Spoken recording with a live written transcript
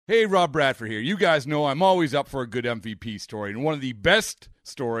Hey, Rob Bradford here. You guys know I'm always up for a good MVP story, and one of the best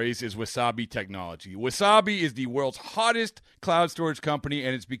stories is Wasabi Technology. Wasabi is the world's hottest cloud storage company,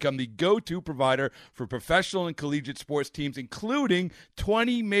 and it's become the go-to provider for professional and collegiate sports teams, including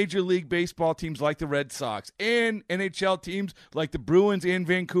 20 Major League Baseball teams like the Red Sox and NHL teams like the Bruins and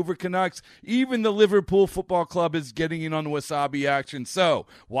Vancouver Canucks. Even the Liverpool Football Club is getting in on the Wasabi action. So,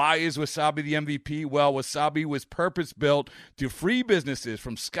 why is Wasabi the MVP? Well, Wasabi was purpose-built to free businesses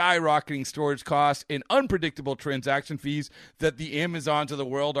from skyrocketing storage costs and unpredictable transaction fees that the Amazons of the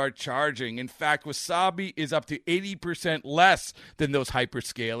world are charging. In fact, Wasabi is up to 80% less than those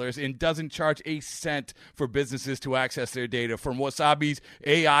hyperscalers and doesn't charge a cent for businesses to access their data. From Wasabi's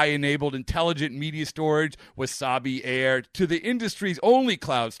AI-enabled intelligent media storage, Wasabi Air, to the industry's only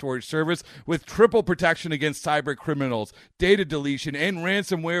cloud storage service with triple protection against cyber criminals, data deletion, and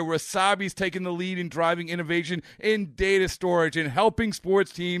ransomware, Wasabi's taken the lead in driving innovation in data storage and helping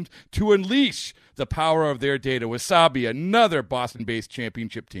sports teams to unleash the power of their data. Wasabi, another Boston-based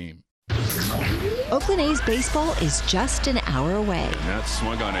championship team. Oakland A's baseball is just an hour away. And that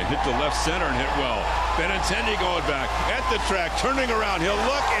swung on it, hit the left center and hit well. Benintendi going back at the track, turning around. He'll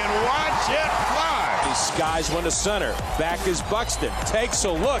look and watch it fly. He skies one to center. Back is Buxton. Takes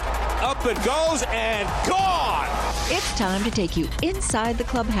a look. Up it goes and gone. It's time to take you inside the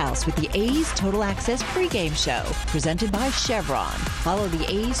clubhouse with the A's Total Access pregame show, presented by Chevron. Follow the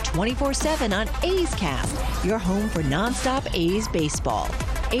A's 24/7 on A's Cast, your home for nonstop A's baseball.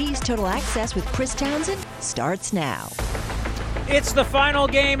 A's Total Access with Chris Townsend starts now. It's the final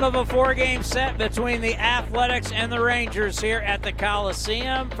game of a four-game set between the Athletics and the Rangers here at the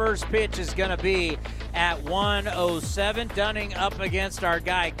Coliseum. First pitch is going to be at 1:07. Dunning up against our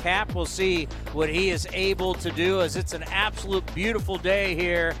guy Cap. We'll see what he is able to do, as it's an absolute beautiful day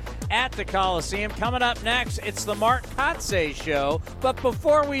here at the Coliseum. Coming up next, it's the Mark Kotsay Show. But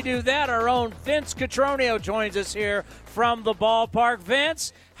before we do that, our own Vince Cotroneo joins us here from the ballpark.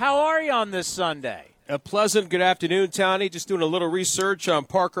 Vince, how are you on this Sunday? A pleasant good afternoon, Tony. Just doing a little research on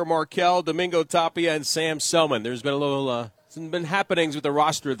Parker Markel, Domingo Tapia, and Sam Selman. There's been a little some been happenings with the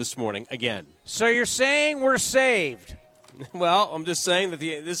roster this morning again. So you're saying we're saved? Well, I'm just saying that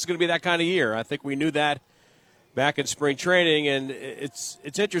this is going to be that kind of year. I think we knew that back in spring training, and it's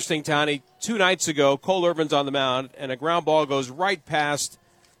interesting, Tony. 2 nights ago, Cole Irvin's on the mound, and a ground ball goes right past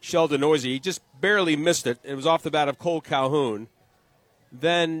Sheldon Neuse. He just barely missed it. It was off the bat of Cole Calhoun.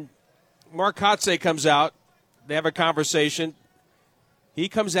 Then Mark Kotsay comes out. They have a conversation. He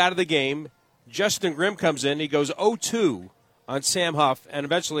comes out of the game. Justin Grimm comes in. He goes 0-2 on Sam Huff, and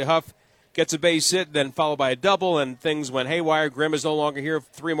eventually Huff gets a base hit, then followed by a double, and things went haywire. Grimm is no longer here.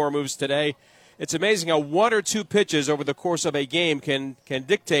 3 more moves today. It's amazing how 1 or 2 pitches over the course of a game can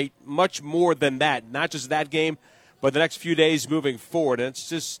dictate much more than that. Not just that game, but the next few days moving forward. And it's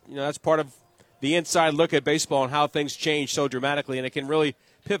just, that's part of the inside look at baseball and how things change so dramatically, and it can really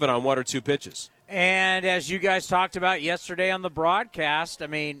pivot on 1 or 2 pitches. And as you guys talked about yesterday on the broadcast, I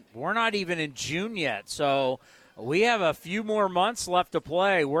mean, we're not even in June yet, so we have a few more months left to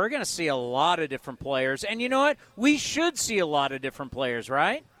play. We're going to see a lot of different players. And you know what? We should see a lot of different players,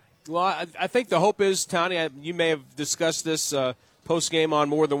 right? Well, I think the hope is, Tony, you may have discussed this post-game on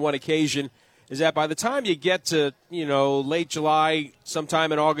more than one occasion, is that by the time you get to, late July,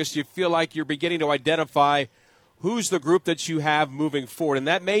 sometime in August, you feel like you're beginning to identify who's the group that you have moving forward. And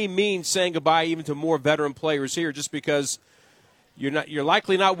that may mean saying goodbye even to more veteran players here, just because you're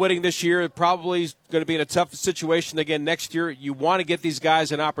likely not winning this year. Probably going to be in a tough situation again next year. You want to get these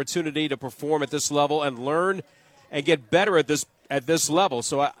guys an opportunity to perform at this level and learn and get better at this level.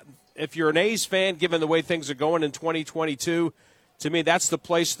 So if you're an A's fan, given the way things are going in 2022, to me, that's the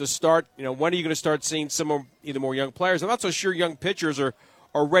place to start. When are you going to start seeing either more young players? I'm not so sure young pitchers are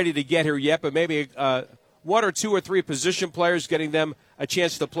ready to get here yet, but maybe 1 or 2 or 3 position players, getting them a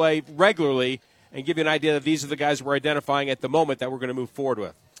chance to play regularly and give you an idea that these are the guys we're identifying at the moment that we're going to move forward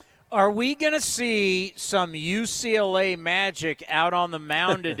with. Are we going to see some UCLA magic out on the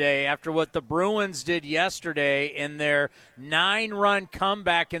mound today after what the Bruins did yesterday in their 9-run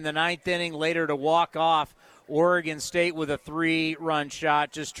comeback in the 9th inning, later to walk off Oregon State with a 3-run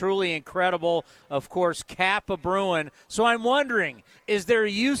shot? Just truly incredible. Of course, Kappa Bruin. So I'm wondering, is there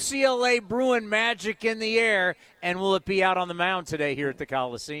UCLA Bruin magic in the air, and will it be out on the mound today here at the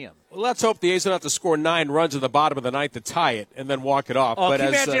Coliseum? Well, let's hope the A's don't have to score 9 runs in the bottom of the 9th to tie it and then walk it off. Oh, can you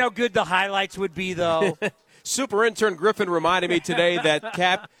imagine how good the highlights would be, though? Super intern Griffin reminded me today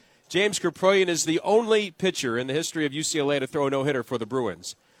that James Kaprielian is the only pitcher in the history of UCLA to throw a no-hitter for the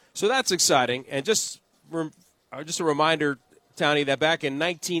Bruins. So that's exciting. And just a reminder, Tony, that back in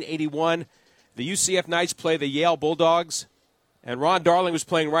 1981, the UCF Knights played the Yale Bulldogs. And Ron Darling was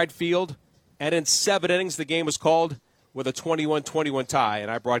playing right field, and in 7 innings, the game was called with a 21-21 tie,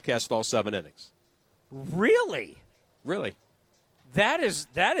 and I broadcast all 7 innings. Really? Really. That is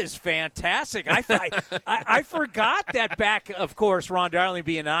fantastic. I forgot that back, of course, Ron Darling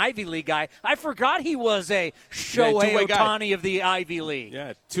being an Ivy League guy. I forgot he was a Shohei Ohtani of the Ivy League.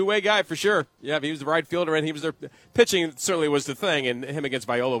 Yeah, two-way guy for sure. Yeah, he was the right fielder, and he was their pitching certainly was the thing, and him against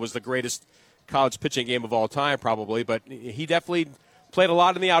Viola was the greatest college pitching game of all time probably, but he definitely played a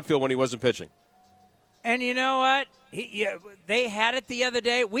lot in the outfield when he wasn't pitching. And you know what? They had it the other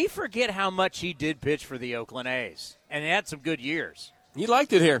day. We forget how much he did pitch for the Oakland A's, and he had some good years. He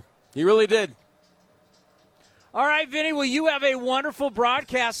liked it here. He really did. All right, Vinny, well, you have a wonderful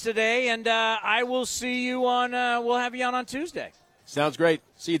broadcast today, and I will see you on we'll have you on Tuesday. Sounds great.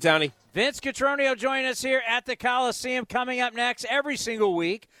 See you, Townie. Vince Cotroneo joining us here at the Coliseum. Coming up next every single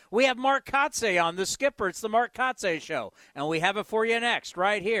week, we have Mark Kotsay on, the skipper. It's the Mark Kotsay Show, and we have it for you next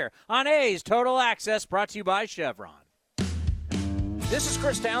right here on A's Total Access, brought to you by Chevron. This is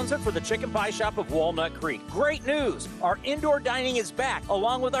Chris Townsend for the Chicken Pie Shop of Walnut Creek. Great news! Our indoor dining is back,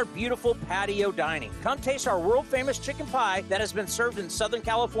 along with our beautiful patio dining. Come taste our world-famous chicken pie that has been served in Southern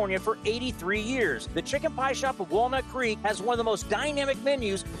California for 83 years. The Chicken Pie Shop of Walnut Creek has one of the most dynamic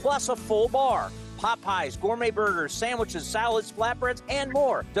menus, plus a full bar. Pot pies, gourmet burgers, sandwiches, salads, flatbreads, and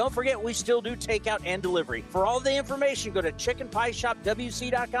more. Don't forget, we still do takeout and delivery. For all the information, go to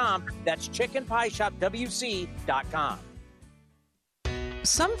chickenpieshopwc.com. That's chickenpieshopwc.com.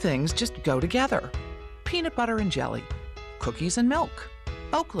 Some things just go together. Peanut butter and jelly, cookies and milk,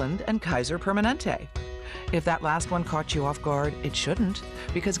 Oakland and Kaiser Permanente. If that last one caught you off guard, it shouldn't,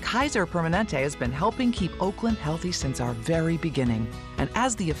 because Kaiser Permanente has been helping keep Oakland healthy since our very beginning. And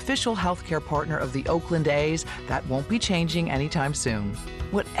as the official healthcare partner of the Oakland A's, that won't be changing anytime soon.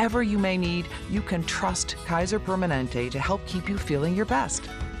 Whatever you may need, you can trust Kaiser Permanente to help keep you feeling your best.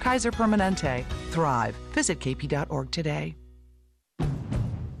 Kaiser Permanente. Thrive. Visit kp.org today.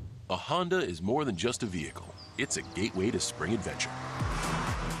 A Honda is more than just a vehicle. It's a gateway to spring adventure.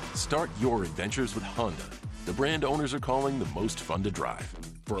 Start your adventures with Honda, the brand owners are calling the most fun to drive.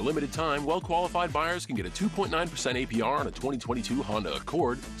 For a limited time, well-qualified buyers can get a 2.9% APR on a 2022 Honda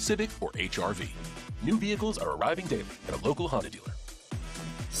Accord, Civic, or HR-V. New vehicles are arriving daily at a local Honda dealer.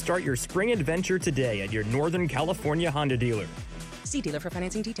 Start your spring adventure today at your Northern California Honda dealer. See dealer for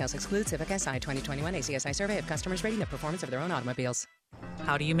financing details. Exclude Civic Si 2021 ACSI survey of customers rating the performance of their own automobiles.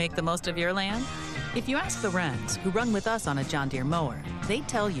 How do you make the most of your land? If you ask the Wrens, who run with us on a John Deere mower, they'd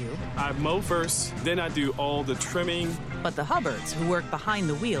tell you, I mow first, then I do all the trimming. But the Hubbards, who work behind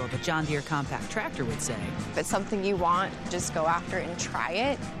the wheel of a John Deere compact tractor, would say, if it's something you want, just go after it and try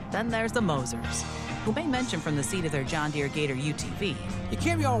it. Then there's the Mosers, who may mention from the seat of their John Deere Gator UTV, you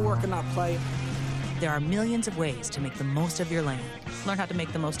can't be all work and not play. There are millions of ways to make the most of your land. Learn how to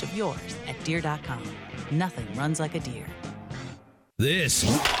make the most of yours at Deere.com. Nothing runs like a Deere. This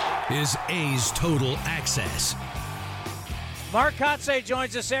is A's Total Access. Mark Kotsay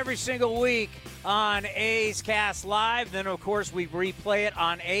joins us every single week on A's Cast Live. Then, of course, we replay it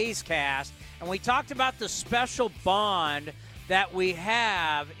on A's Cast. And we talked about the special bond that we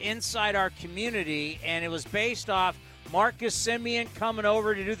have inside our community, and it was based off Marcus Semien coming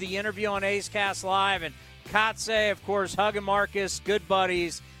over to do the interview on A's Cast Live, and Kotsay, of course, hugging Marcus, good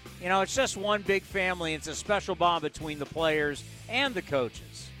buddies. You know, it's just one big family. It's a special bond between the players and the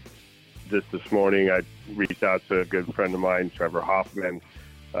coaches. Just this morning, I reached out to a good friend of mine, Trevor Hoffman.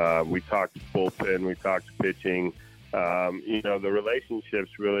 We talked bullpen, we talked pitching. The relationships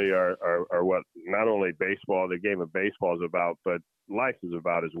really are what not only baseball, the game of baseball is about, but life is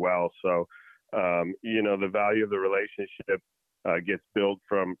about as well. So, the value of the relationship gets built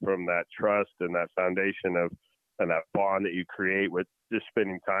from that trust and that foundation and that bond that you create with just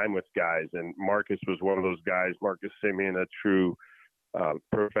spending time with guys. And Marcus was one of those guys, Marcus Semien, a true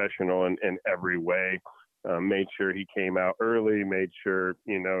professional in every way. Made sure he came out early, made sure,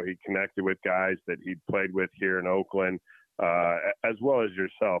 he connected with guys that he'd played with here in Oakland, as well as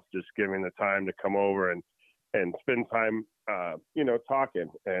yourself, just giving the time to come over and spend time, talking,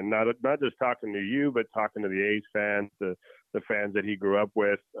 and not just talking to you, but talking to the A's fans, the fans that he grew up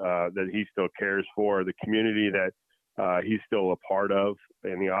with, that he still cares for, the community that he's still a part of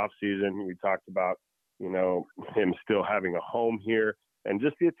in the off season. We talked about, him still having a home here and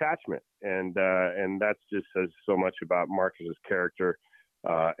just the attachment. And that's just says so much about Marcus's character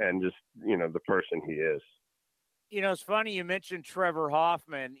and just, the person he is. It's funny you mentioned Trevor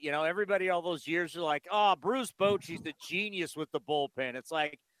Hoffman. Everybody all those years are like, oh, Bruce Bochy's the genius with the bullpen. It's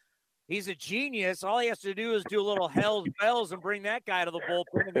like He's a genius. All he has to do is do a little Hell's Bells and bring that guy to the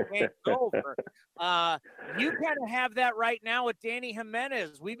bullpen, and the game's over. You kind of have that right now with Danny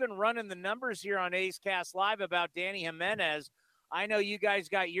Jimenez. We've been running the numbers here on A's Cast Live about Danny Jimenez. I know you guys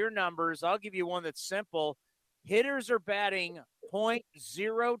got your numbers. I'll give you one that's simple. Hitters are batting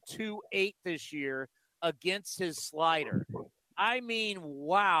 .028 this year against his slider. I mean,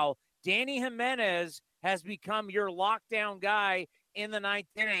 wow. Danny Jimenez has become your lockdown guy in the ninth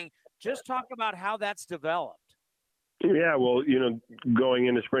inning. Just talk about how that's developed. Yeah, well, going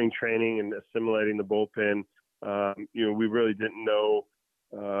into spring training and assimilating the bullpen, we really didn't know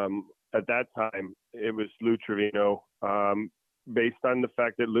at that time it was Lou Trevino, based on the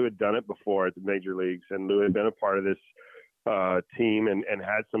fact that Lou had done it before at the major leagues, and Lou had been a part of this team and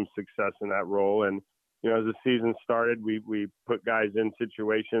had some success in that role. And, as the season started, we put guys in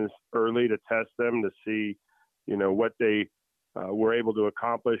situations early to test them, to see, what they were able to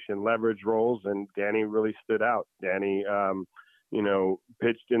accomplish and leverage roles. And Danny really stood out. Danny,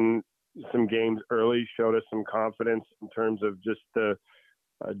 pitched in some games early, showed us some confidence in terms of just the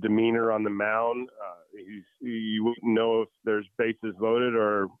demeanor on the mound. You wouldn't know if there's bases loaded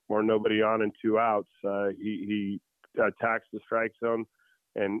or nobody on and 2 outs. He attacks the strike zone.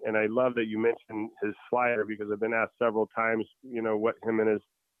 And I love that you mentioned his slider, because I've been asked several times, what him and his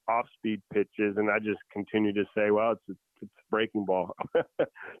off-speed pitch is, and I just continue to say, well, it's a breaking ball.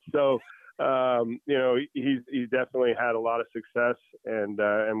 So, he's definitely had a lot of success,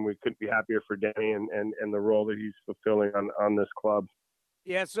 and we couldn't be happier for Danny and the role that he's fulfilling on this club.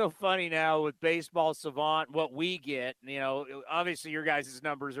 Yeah, it's so funny now with Baseball Savant, what we get, obviously your guys'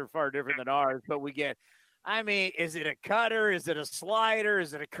 numbers are far different than ours, but we get, is it a cutter? Is it a slider?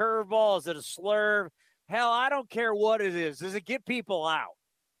 Is it a curveball? Is it a slurve? Hell, I don't care what it is. Does it get people out?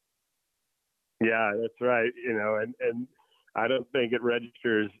 Yeah, that's right. And I don't think it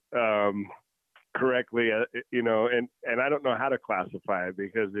registers correctly, and I don't know how to classify it,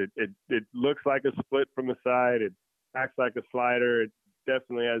 because it looks like a split from the side. It acts like a slider. It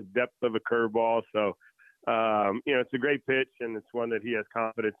definitely has depth of a curveball. So, it's a great pitch, and it's one that he has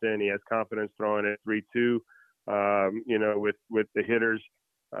confidence in. He has confidence throwing it 3-2, with the hitters.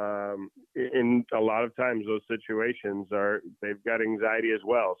 In a lot of times those situations they've got anxiety as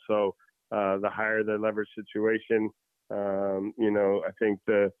well. So the higher the leverage situation, I think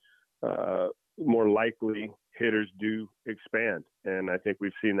the more likely hitters do expand. And I think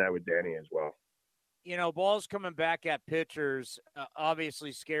we've seen that with Danny as well. Balls coming back at pitchers,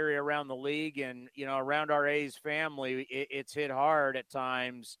 obviously scary around the league, and, around our A's family, it's hit hard at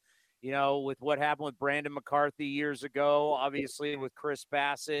times, with what happened with Brandon McCarthy years ago, obviously with Chris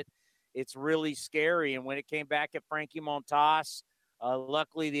Bassett. It's really scary. And when it came back at Frankie Montas,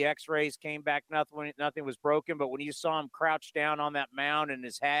 luckily the x-rays came back, nothing was broken. But when you saw him crouch down on that mound and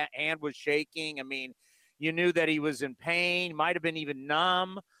his hand was shaking, you knew that he was in pain, might have been even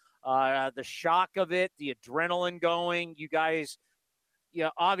numb. The shock of it, the adrenaline going, you guys,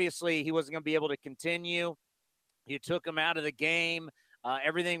 obviously he wasn't going to be able to continue. You took him out of the game.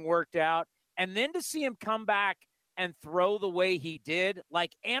 Everything worked out. And then to see him come back and throw the way he did,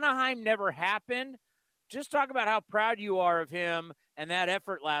 like Anaheim never happened. Just talk about how proud you are of him and that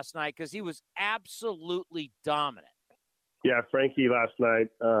effort last night, because he was absolutely dominant. Yeah, Frankie last night,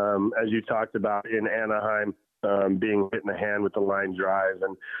 as you talked about in Anaheim, being hit in the hand with the line drive.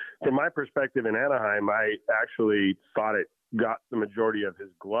 And from my perspective in Anaheim, I actually thought it got the majority of his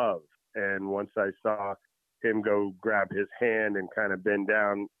glove. And once I saw him go grab his hand and kind of bend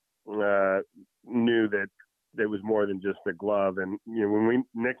down, knew that there was more than just the glove. And, when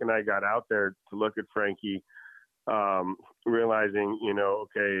Nick and I got out there to look at Frankie, realizing,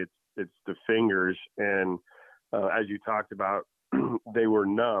 okay, it's the fingers. And as you talked about, they were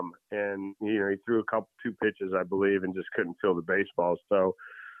numb, and he threw 2 pitches, I believe, and just couldn't feel the baseball. So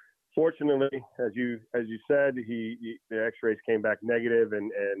fortunately, as you said, the x-rays came back negative,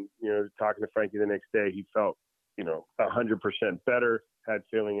 and talking to Frankie the next day, he felt 100% better, had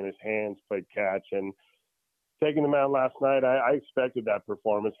feeling in his hands, played catch, and taking him out last night, I expected that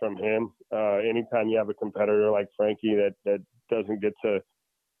performance from him. Anytime you have a competitor like Frankie that doesn't get to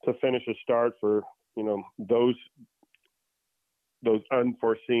finish a start for those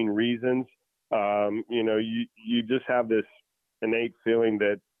unforeseen reasons, you just have this innate feeling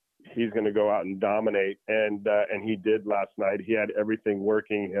that he's going to go out and dominate. And he did last night. He had everything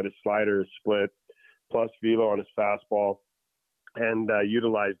working. He had a slider, a split, plus velo on his fastball, and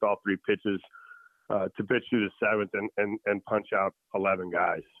utilized all 3 pitches to pitch through the 7th and punch out 11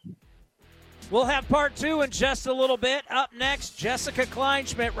 guys. We'll have part 2 in just a little bit. Up next, Jessica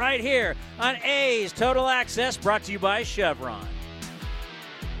Kleinschmidt right here on A's Total Access, brought to you by Chevron.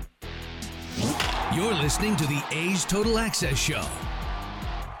 You're listening to the A's Total Access Show.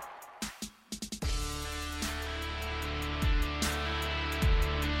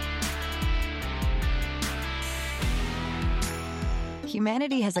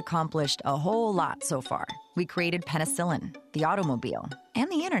 Humanity has accomplished a whole lot so far. We created penicillin, the automobile, and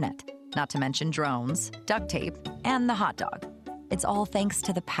the internet, not to mention drones, duct tape, and the hot dog. It's all thanks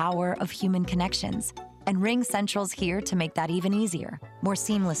to the power of human connections. And RingCentral's here to make that even easier, more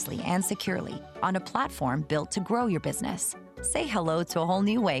seamlessly and securely, on a platform built to grow your business. Say hello to a whole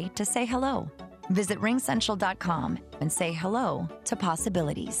new way to say hello. Visit ringcentral.com and say hello to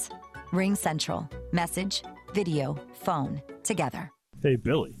possibilities. RingCentral. Message, video, phone, together. Hey,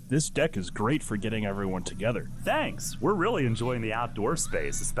 Billy, this deck is great for getting everyone together. Thanks. We're really enjoying the outdoor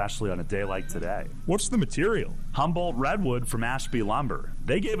space, especially on a day like today. What's the material? Humboldt Redwood from Ashby Lumber.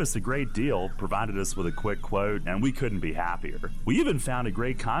 They gave us a great deal, provided us with a quick quote, and we couldn't be happier. We even found a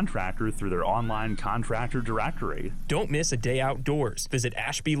great contractor through their online contractor directory. Don't miss a day outdoors. Visit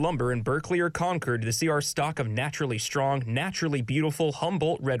Ashby Lumber in Berkeley or Concord to see our stock of naturally strong, naturally beautiful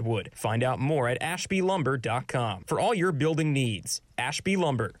Humboldt Redwood. Find out more at ashbylumber.com for all your building needs. Ashby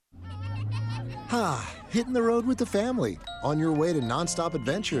Lumber. Hitting the road with the family. On your way to nonstop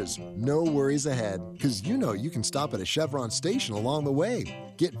adventures. No worries ahead, because you know you can stop at a Chevron station along the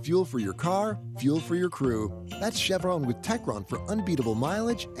way. Get fuel for your car, fuel for your crew. That's Chevron with Techron for unbeatable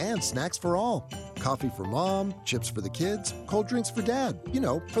mileage and snacks for all. Coffee for mom, chips for the kids, cold drinks for dad. You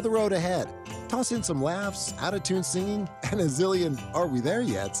know, for the road ahead. Toss in some laughs, out-of-tune singing, and a zillion "Are we there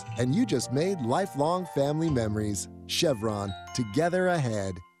yet?" And you just made lifelong family memories. Chevron, together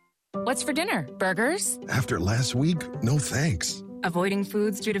ahead. What's for dinner? Burgers? After last week, no thanks. Avoiding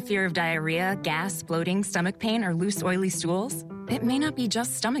foods due to fear of diarrhea, gas, bloating, stomach pain, or loose, oily stools? It may not be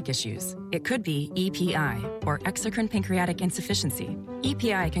just stomach issues. It could be EPI, or exocrine pancreatic insufficiency.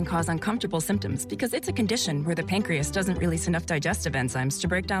 EPI can cause uncomfortable symptoms because it's a condition where the pancreas doesn't release enough digestive enzymes to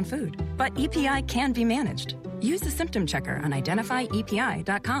break down food. But EPI can be managed. Use the symptom checker on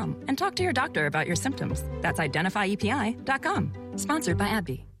identifyepi.com and talk to your doctor about your symptoms. That's identifyepi.com. Sponsored by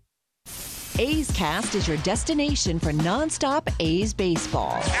AbbVie. A's Cast is your destination for nonstop A's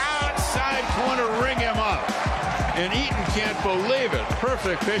baseball. Outside corner, ring him up. And Eaton can't believe it.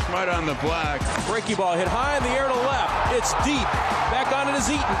 Perfect pitch right on the black. Breaking ball hit high in the air to left. It's deep. Back on it is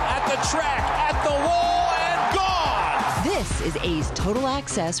Eaton. At the track, at the wall, and gone! This is A's Total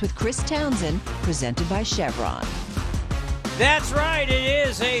Access with Chris Townsend, presented by Chevron. That's right. It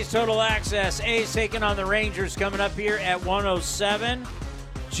is A's Total Access. A's taking on the Rangers coming up here at 1:07.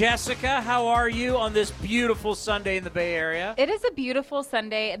 Jessica, how are you on this beautiful Sunday in the Bay Area? It is a beautiful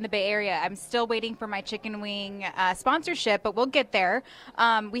Sunday in the Bay Area. I'm still waiting for my chicken wing sponsorship, but we'll get there.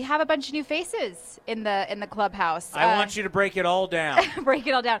 We have a bunch of new faces in the clubhouse. I want you to break it all down. Break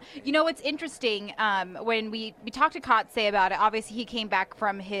it all down. You know what's interesting? When we talked to Kotze about it, obviously he came back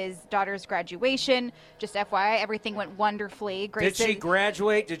from his daughter's graduation. Just FYI, everything went wonderfully. Did Grayson, she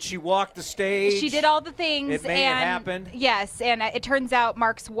graduate? Did she walk the stage? She did all the things. It may have happened. Yes, and it turns out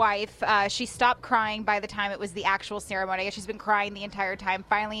Mark's wife, she stopped crying by the time it was the actual ceremony. She's been crying the entire time.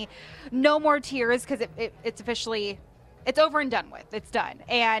 Finally, no more tears because it's officially, it's over and done with. It's done.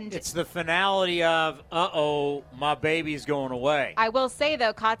 And it's the finality of, my baby's going away. I will say,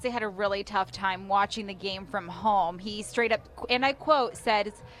 though, Kotze had a really tough time watching the game from home. He straight up, and I quote,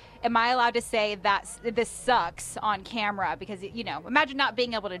 said, "Am I allowed to say that this sucks on camera?" Because, you know, imagine not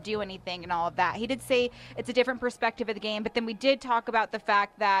being able to do anything and all of that. He did say it's a different perspective of the game, but then we did talk about the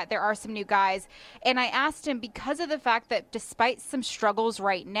fact that there are some new guys. And I asked him, because of the fact that despite some struggles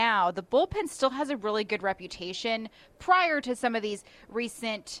right now, the bullpen still has a really good reputation prior to some of these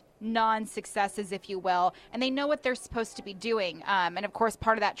recent non-successes, if you will, and they know what they're supposed to be doing. And of course,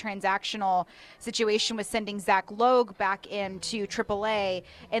 part of that transactional situation was sending Zach Logue back into AAA.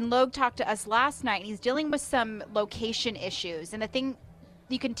 And Logue talked to us last night, and he's dealing with some location issues. And the thing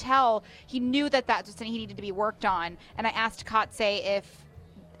you can tell, he knew that that's something he needed to be worked on. And I asked Kotze, if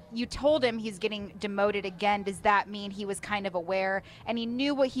you told him he's getting demoted again, does that mean he was kind of aware and he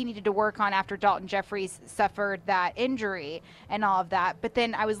knew what he needed to work on after Dalton Jeffries suffered that injury and all of that? But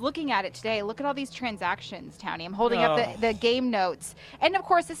then I was looking at it today. Look at all these transactions, Townie. I'm holding up the game notes. And of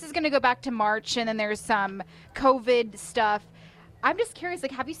course, this is going to go back to March, and then there's some COVID stuff. I'm just curious,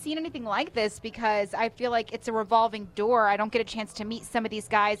 like, have you seen anything like this? Because I feel like it's a revolving door. I don't get a chance to meet some of these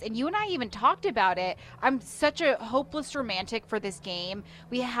guys. And you and I even talked about it. I'm such a hopeless romantic for this game.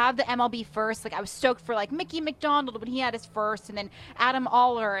 We have the MLB first. Like, I was stoked for, like, Mickey McDonald when he had his first. And then Adam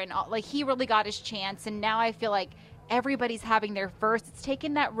Aller. And, like, he really got his chance. And now I feel like everybody's having their first. It's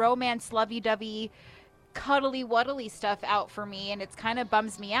taken that romance lovey-dovey cuddly wuddly stuff out for me, and it's kind of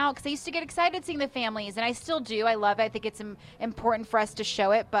bums me out because I used to get excited seeing the families, and I still do. I love it. I think it's important for us to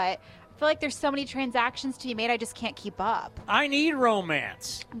show it, but I feel like there's so many transactions to be made, I just can't keep up. I need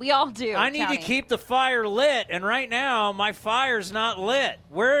romance. We all do. I need to keep the fire lit, and right now my fire's not lit.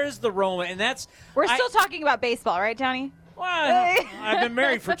 Where is the romance? And we're still talking about baseball, right, Tony? Well, I've been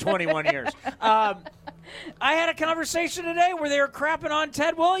married for 21 years. I had a conversation today where they were crapping on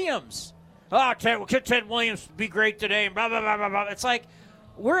Ted Williams. Oh, Ted Williams would be great today, and blah, blah, blah, blah, blah. It's like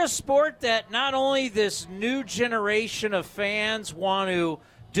we're a sport that not only this new generation of fans want to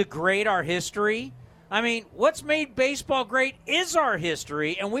degrade our history. I mean, what's made baseball great is our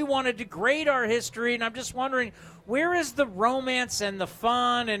history, and we want to degrade our history, and I'm just wondering, where is the romance and the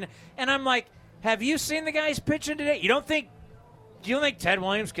fun? And I'm like, have you seen the guys pitching today? Do you don't think Ted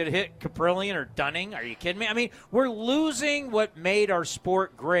Williams could hit Caprillion or Dunning? Are you kidding me? I mean, we're losing what made our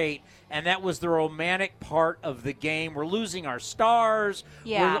sport great, and that was the romantic part of the game. We're losing our stars.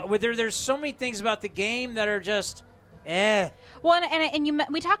 Yeah. There's so many things about the game that are just Well, and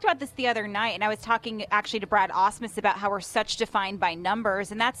we talked about this the other night, and I was talking actually to Brad Osmus about how we're such defined by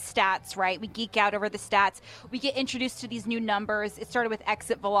numbers, and that's stats, right? We geek out over the stats. We get introduced to these new numbers. It started with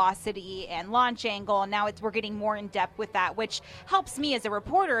exit velocity and launch angle, and now we're getting more in depth with that, which helps me as a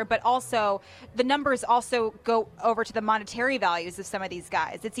reporter, but also the numbers also go over to the monetary values of some of these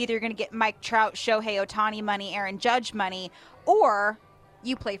guys. It's either you're going to get Mike Trout, Shohei Ohtani money, Aaron Judge money, or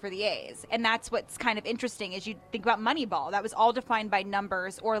you play for the A's. And that's what's kind of interesting is you think about Moneyball. That was all defined by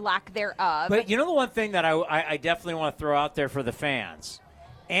numbers or lack thereof. But you know the one thing that I definitely want to throw out there for the fans?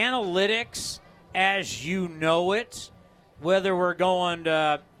 Analytics as you know it, whether we're going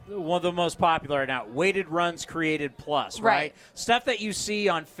to one of the most popular right now, weighted runs created plus, right? Stuff that you see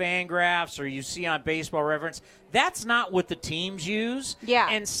on Fangraphs or you see on Baseball Reference, that's not what the teams use. Yeah.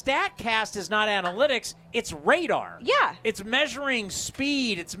 And StatCast is not analytics, it's radar. Yeah. It's measuring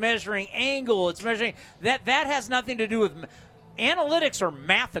speed, it's measuring angle, it's measuring that has nothing to do with analytics or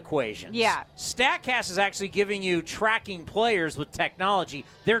math equations. Yeah. StatCast is actually giving you tracking players with technology.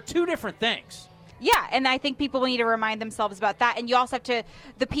 They're two different things. Yeah, and I think people need to remind themselves about that. And you also have to,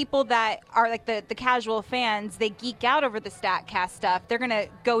 the people that are like the casual fans, they geek out over the StatCast stuff. They're going to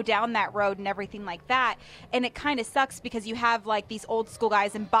go down that road and everything like that. And it kind of sucks because you have like these old school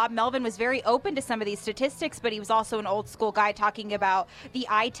guys. And Bob Melvin was very open to some of these statistics, but he was also an old school guy talking about the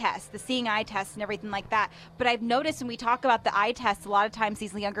eye test, the seeing eye test and everything like that. But I've noticed when we talk about the eye test, a lot of times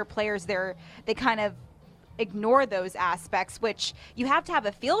these younger players, they kind of ignore those aspects, which you have to have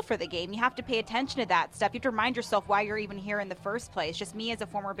a feel for the game. You have to pay attention to that stuff. You have to remind yourself why you're even here in the first place. Just me as a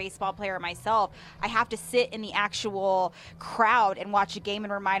former baseball player myself, I have to sit in the actual crowd and watch a game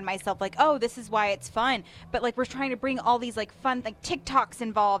and remind myself like, oh, this is why it's fun. But like we're trying to bring all these like fun like TikToks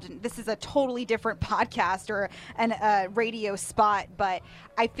involved, and this is a totally different podcast or a radio spot. But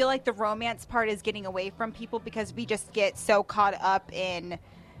I feel like the romance part is getting away from people because we just get so caught up in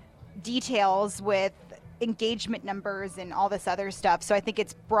details with engagement numbers and all this other stuff. So I think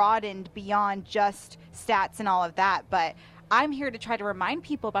it's broadened beyond just stats and all of that. But I'm here to try to remind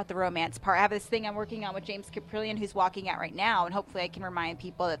people about the romance part. I have this thing I'm working on with James Caprillion, who's walking out right now, and hopefully I can remind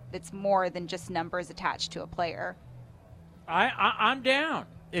people that it's more than just numbers attached to a player. I'm down.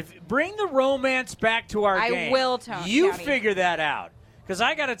 Bring the romance back to our game. I will, Tony. You figure that out. Because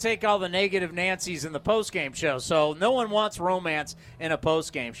I got to take all the negative Nancys in the postgame show, so no one wants romance in a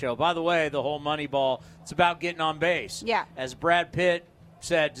postgame show. By the way, the whole Moneyball, it's about getting on base. Yeah. As Brad Pitt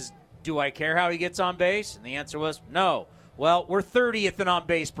said, do I care how he gets on base? And the answer was no. Well, we're 30th in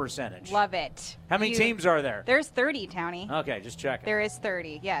on-base percentage. Love it. How many teams are there? There's 30, Townie. Okay, just checking. There is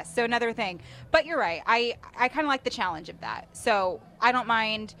 30, yes. So another thing. But you're right. I kind of like the challenge of that. So I don't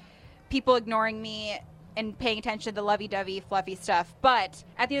mind people ignoring me and paying attention to the lovey-dovey, fluffy stuff. But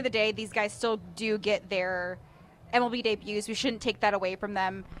at the end of the day, these guys still do get their MLB debuts. We shouldn't take that away from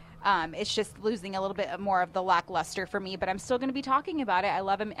them. It's just losing a little bit more of the lackluster for me, but I'm still going to be talking about it. I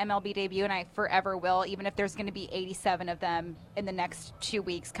love an MLB debut, and I forever will, even if there's going to be 87 of them in the next 2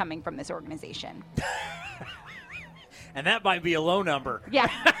 weeks coming from this organization. And that might be a low number.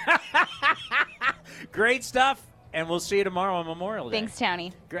 Yeah. Great stuff. And we'll see you tomorrow on Memorial Day. Thanks,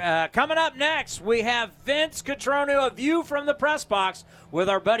 Townie. Coming up next, we have Vince Cotrone, A View from the Press Box, with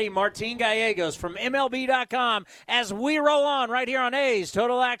our buddy Martin Gallegos from MLB.com as we roll on right here on A's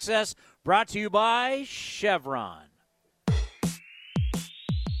Total Access, brought to you by Chevron.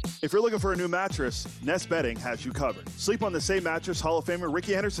 If you're looking for a new mattress, Nest Bedding has you covered. Sleep on the same mattress Hall of Famer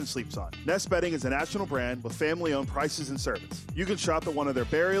Ricky Henderson sleeps on. Nest Bedding is a national brand with family-owned prices and service. You can shop at one of their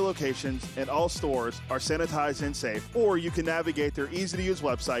Barrie locations, and all stores are sanitized and safe, or you can navigate their easy-to-use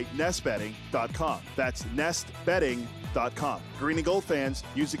website, nestbedding.com. That's nestbedding.com. Green and gold fans,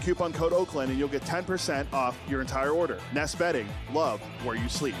 use the coupon code Oakland and you'll get 10% off your entire order. Nest Bedding, love where you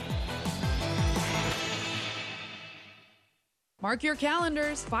sleep. Mark your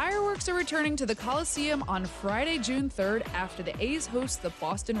calendars. Fireworks are returning to the Coliseum on Friday, June 3rd after the A's host the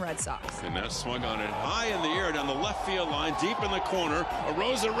Boston Red Sox. And that swung on it high in the air down the left field line, deep in the corner.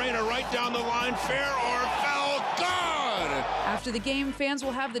 Arozarena right down the line, fair or foul, gone! After the game, fans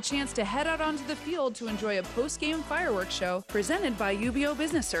will have the chance to head out onto the field to enjoy a post-game fireworks show presented by UBEO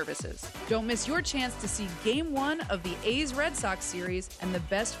Business Services. Don't miss your chance to see Game 1 of the A's Red Sox series and the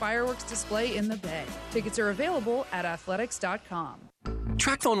best fireworks display in the Bay. Tickets are available at athletics.com.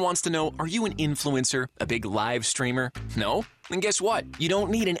 TrackPhone wants to know, are you an influencer, a big live streamer? No? Then guess what? You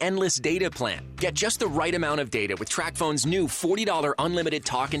don't need an endless data plan. Get just the right amount of data with TrackPhone's new $40 unlimited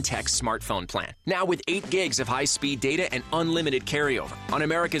talk and text smartphone plan. Now with 8 gigs of high-speed data and unlimited carryover on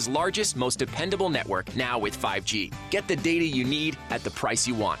America's largest, most dependable network, now with 5G. Get the data you need at the price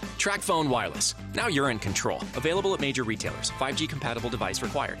you want. TrackPhone Wireless. Now you're in control. Available at major retailers. 5G compatible device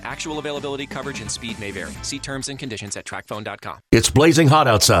required. Actual availability, coverage, and speed may vary. See terms and conditions at TrackPhone.com. It's blazing hot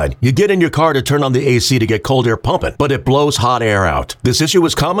outside. You get in your car to turn on the AC to get cold air pumping, but it blows hot air out. This issue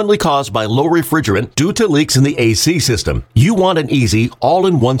is commonly caused by low refrigerant due to leaks in the AC system. You want an easy,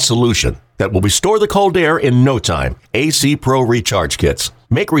 all-in-one solution that will restore the cold air in no time. AC Pro Recharge Kits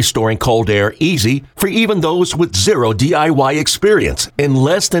make restoring cold air easy for even those with zero DIY experience in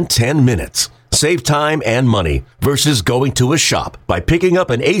less than 10 minutes. Save time and money versus going to a shop by picking up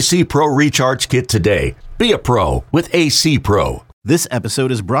an AC Pro Recharge Kit today. Be a pro with AC Pro. This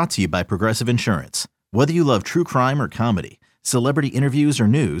episode is brought to you by Progressive Insurance. Whether you love true crime or comedy, celebrity interviews or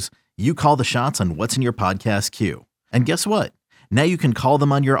news, you call the shots on what's in your podcast queue. And guess what? Now you can call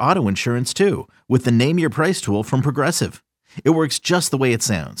them on your auto insurance too with the Name Your Price tool from Progressive. It works just the way it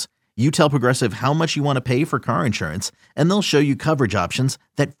sounds. You tell Progressive how much you want to pay for car insurance, and they'll show you coverage options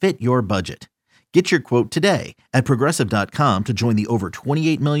that fit your budget. Get your quote today at Progressive.com to join the over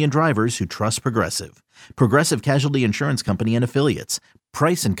 28 million drivers who trust Progressive. Progressive Casualty Insurance Company and Affiliates.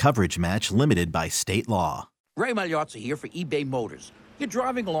 Price and coverage match limited by state law. Ray Magliozzi here for eBay Motors. You're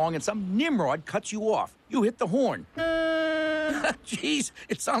driving along and some nimrod cuts you off. You hit the horn. Jeez,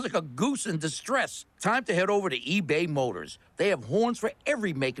 it sounds like a goose in distress. Time to head over to eBay Motors. They have horns for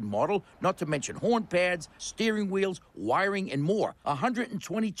every make and model, not to mention horn pads, steering wheels, wiring, and more.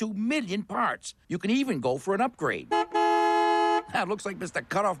 122 million parts. You can even go for an upgrade. Now, it looks like Mr.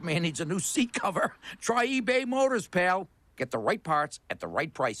 Cutoff Man needs a new seat cover. Try eBay Motors, pal. Get the right parts at the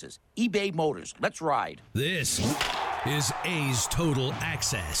right prices. eBay Motors. Let's ride. This is A's Total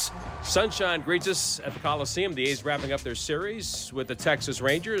Access. Sunshine greets us at the Coliseum. The A's wrapping up their series with the Texas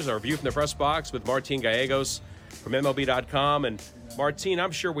Rangers. Our view from the press box with Martin Gallegos from MLB.com. And Martin,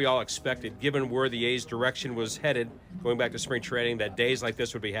 I'm sure we all expected, given where the A's direction was headed, going back to spring training, that days like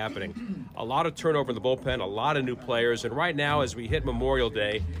this would be happening. A lot of turnover in the bullpen, a lot of new players. And right now, as we hit Memorial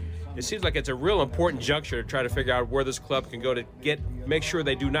Day, it seems like it's a real important juncture to try to figure out where this club can go to make sure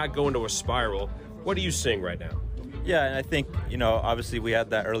they do not go into a spiral. What are you seeing right now? Yeah, and I think, obviously we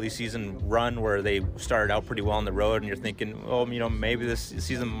had that early season run where they started out pretty well on the road, and you're thinking, maybe this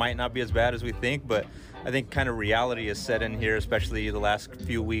season might not be as bad as we think, but I think kind of reality is set in here, especially the last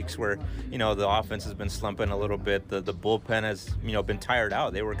few weeks where, the offense has been slumping a little bit. The bullpen has, been tired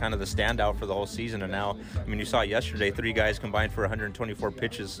out. They were kind of the standout for the whole season, and now, you saw yesterday 3 guys combined for 124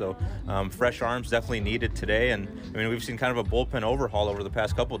 pitches, so fresh arms definitely needed today, and we've seen kind of a bullpen overhaul over the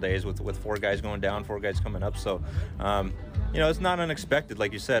past couple of days with 4 guys going down, 4 guys coming up, so, it's not unexpected,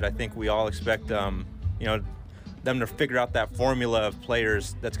 like you said. I think we all expect, them to figure out that formula of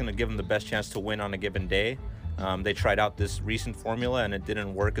players that's going to give them the best chance to win on a given day. They tried out this recent formula and it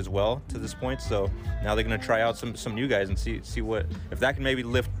didn't work as well to this point, so now they're going to try out some new guys and see what if that can maybe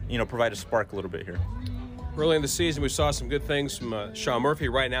lift, provide a spark a little bit here. Early in the season, we saw some good things from Sean Murphy.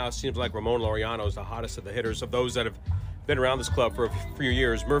 Right now, it seems like Ramon Laureano is the hottest of the hitters of those that have been around this club for a few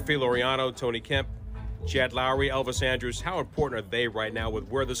years. Murphy, Laureano, Tony Kemp, Chad Lowry, Elvis Andrus. How important are they right now with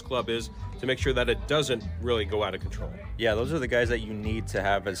where this club is to make sure that it doesn't really go out of control? Yeah, those are the guys that you need to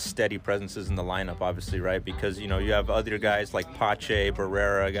have as steady presences in the lineup, obviously, right? Because, you have other guys like Pache,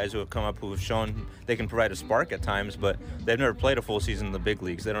 Barrera, guys who have come up who have shown they can provide a spark at times, but they've never played a full season in the big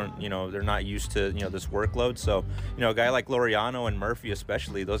leagues. They don't, they're not used to, this workload. So, a guy like Laureano and Murphy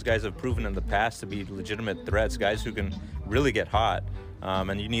especially, those guys have proven in the past to be legitimate threats, guys who can really get hot.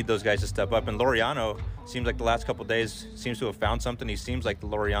 And you need those guys to step up. And Laureano seems like the last couple of days seems to have found something. He seems like the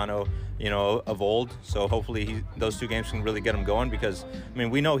Laureano, of old. So hopefully those 2 games can really get him going, because,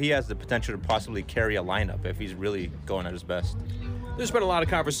 we know he has the potential to possibly carry a lineup if he's really going at his best. There's been a lot of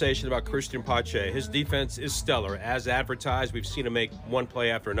conversation about Christian Pache. His defense is stellar. As advertised, we've seen him make one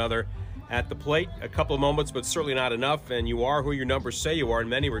play after another at the plate. A couple of moments, but certainly not enough. And you are who your numbers say you are in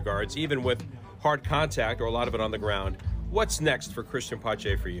many regards, even with hard contact or a lot of it on the ground. What's next for Christian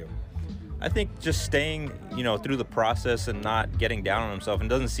Pache for you? I think just staying, through the process and not getting down on himself.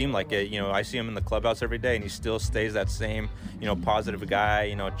 And it doesn't seem like it. I see him in the clubhouse every day, and he still stays that same, positive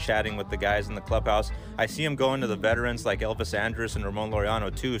guy, chatting with the guys in the clubhouse. I see him going to the veterans like Elvis Andrus and Ramon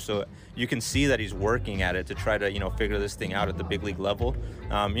Laureano too. So you can see that he's working at it to try to, figure this thing out at the big league level.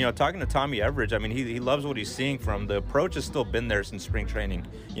 Talking to Tommy Everidge, he loves what he's seeing from the approach. Has still been there since spring training.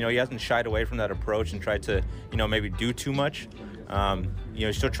 He hasn't shied away from that approach and tried to, maybe do too much.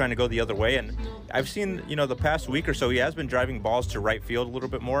 He's still trying to go the other way. And I've seen, the past week or so, he has been driving balls to right field a little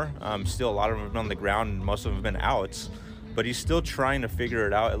bit more. Still, a lot of them have been on the ground, and most of them have been outs. But he's still trying to figure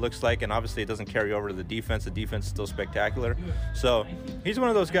it out, it looks like. And obviously, it doesn't carry over to the defense. The defense is still spectacular. So he's one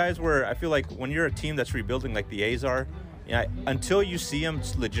of those guys where I feel like when you're a team that's rebuilding like the A's are, until you see him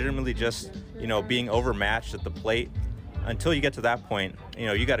legitimately just, being overmatched at the plate, until you get to that point,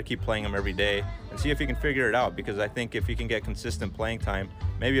 you got to keep playing him every day and see if he can figure it out, because I think if he can get consistent playing time,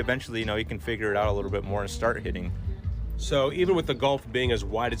 maybe eventually, he can figure it out a little bit more and start hitting. So even with the gulf being as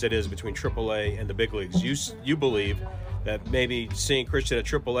wide as it is between AAA and the big leagues, you believe that maybe seeing Christian at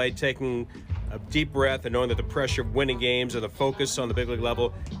AAA, taking a deep breath and knowing that the pressure of winning games and the focus on the big league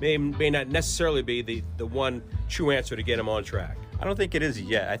level may not necessarily be the one true answer to get him on track? I don't think it is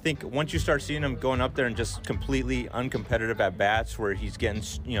yet. I think once you start seeing him going up there and just completely uncompetitive at bats, where he's getting,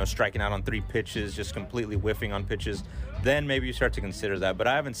 striking out on 3 pitches, just completely whiffing on pitches, then maybe you start to consider that. But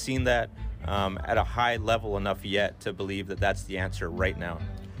I haven't seen that at a high level enough yet to believe that that's the answer right now.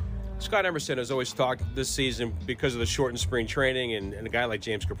 Scott Emerson has always talked this season, because of the shortened spring training and a guy like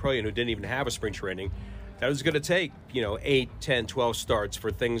James Kaprielian, who didn't even have a spring training, that it was going to take, 8, 10, 12 starts for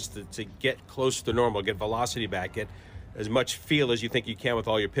things to get close to normal, get velocity back, get as much feel as you think you can with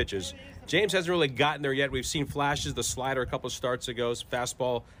all your pitches. James hasn't really gotten there yet. We've seen flashes, the slider a couple of starts ago,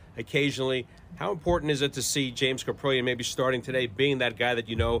 fastball occasionally. How important is it to see James Kaprielian maybe starting today, being that guy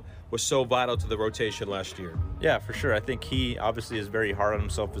that was so vital to the rotation last year? Yeah, for sure. I think he obviously is very hard on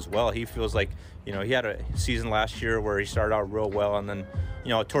himself as well. He feels like, he had a season last year where he started out real well, and then,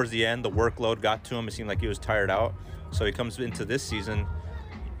 towards the end, the workload got to him. It seemed like he was tired out. So he comes into this season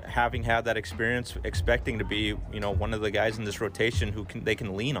having had that experience, expecting to be, one of the guys in this rotation who they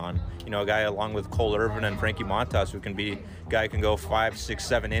can lean on. A guy along with Cole Irvin and Frankie Montas who can be a guy who can go 5, 6,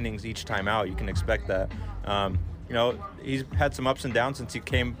 7 innings each time out. You can expect that. He's had some ups and downs since he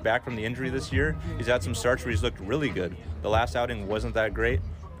came back from the injury this year. He's had some starts where he's looked really good. The last outing wasn't that great.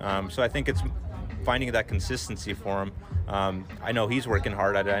 So I think it's finding that consistency for him. I know he's working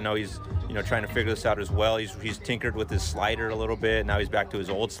hard at it. I know he's trying to figure this out as well. He's tinkered with his slider a little bit. Now he's back to his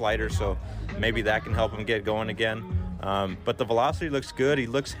old slider, so maybe that can help him get going again. But the velocity looks good. He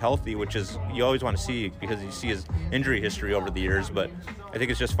looks healthy, which is you always want to see because you see his injury history over the years. But I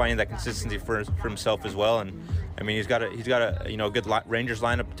think it's just finding that consistency for himself as well. And he's got a good Rangers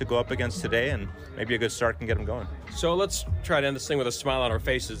lineup to go up against today, and maybe a good start can get him going. So let's try to end this thing with a smile on our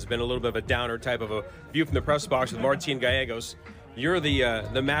faces. It's been a little bit of a downer type of a view from the press box with Martin Gallegos. You're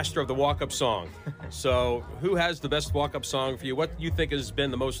the master of the walk-up song. So who has the best walk-up song for you? What do you think has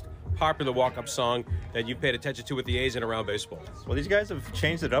been the most popular walk-up song that you've paid attention to with the A's and around baseball? Well, these guys have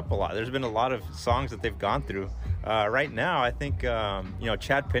changed it up a lot. There's been a lot of songs that they've gone through. Right now, I think,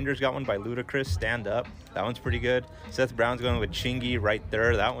 Chad Pinder's got one by Ludacris, Stand Up. That one's pretty good. Seth Brown's going with Chingy, Right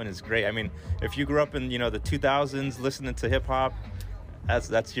There. That one is great. If you grew up in, the 2000s listening to hip-hop,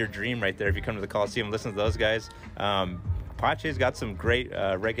 that's your dream right there. If you come to the Coliseum, listen to those guys. Pache's got some great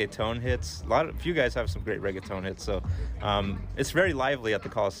reggaeton hits. A few guys have some great reggaeton hits. So it's very lively at the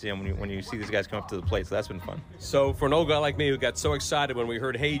Coliseum when you see these guys come up to the plate. So that's been fun. So for an old guy like me who got so excited when we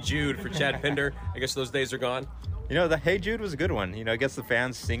heard Hey Jude for Chad Pinder, I guess those days are gone. The Hey Jude was a good one. It gets the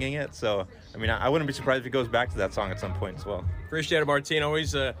fans singing it. So, I wouldn't be surprised if he goes back to that song at some point as well. Appreciate it, Martin.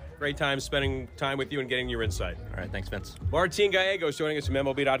 Always a great time spending time with you and getting your insight. All right, thanks, Vince. Martin Gallegos joining us from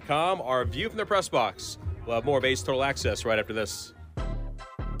MLB.com. Our view from the press box. We'll have more of A's Total Access right after this.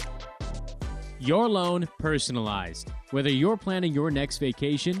 Your loan personalized. Whether you're planning your next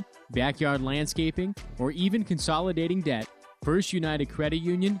vacation, backyard landscaping, or even consolidating debt, First United Credit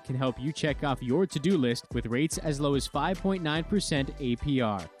Union can help you check off your to-do list with rates as low as 5.9%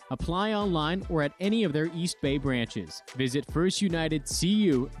 APR. Apply online or at any of their East Bay branches. Visit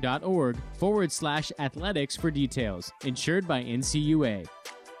firstunitedcu.org/athletics for details. Insured by NCUA.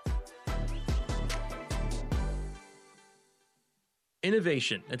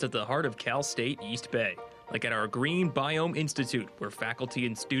 Innovation that's at the heart of Cal State East Bay. Like at our Green Biome Institute, where faculty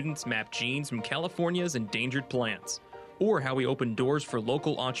and students map genes from California's endangered plants. Or how we open doors for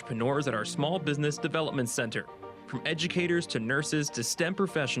local entrepreneurs at our Small Business Development Center. From educators to nurses to STEM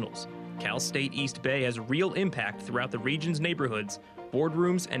professionals, Cal State East Bay has real impact throughout the region's neighborhoods,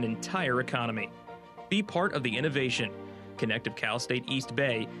 boardrooms, and entire economy. Be part of the innovation. Connect with Cal State East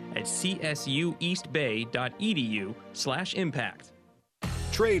Bay at csueastbay.edu/impact.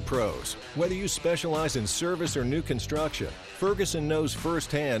 Trade pros. Whether you specialize in service or new construction, Ferguson knows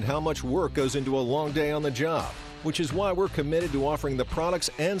firsthand how much work goes into a long day on the job, which is why we're committed to offering the products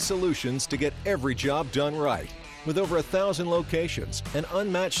and solutions to get every job done right. With over 1,000 locations, an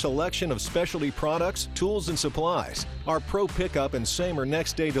unmatched selection of specialty products, tools, and supplies, our pro pickup and same or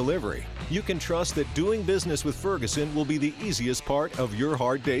next day delivery, you can trust that doing business with Ferguson will be the easiest part of your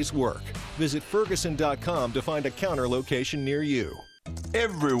hard day's work. Visit Ferguson.com to find a counter location near you.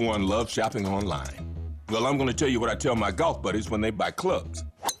 Everyone loves shopping online. Well, I'm going to tell you what I tell my golf buddies when they buy clubs.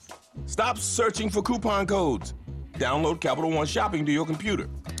 Stop searching for coupon codes. Download Capital One Shopping to your computer.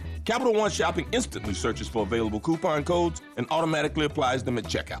 Capital One Shopping instantly searches for available coupon codes and automatically applies them at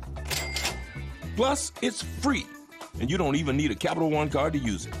checkout. Plus, it's free, and you don't even need a Capital One card to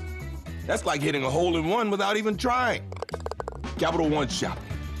use it. That's like hitting a hole in one without even trying. Capital One Shopping.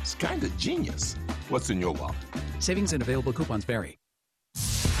 It's kind of genius. What's in your wallet? Savings and available coupons vary.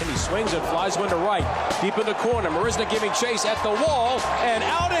 And he swings it, flies one to right, deep in the corner. Marisnick giving chase at the wall, and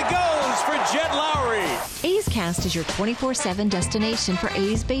out it goes for Jed Lowry. A's Cast is your 24/7 destination for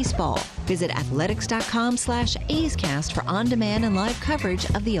A's baseball. Visit athletics.com/A's Cast for on-demand and live coverage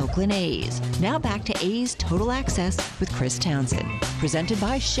of the Oakland A's. Now back to A's Total Access with Chris Townsend. Presented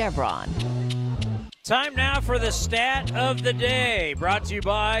by Chevron. Time now for the stat of the day, brought to you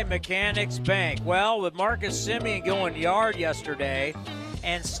by Mechanics Bank. Well, with Marcus Semien going yard yesterday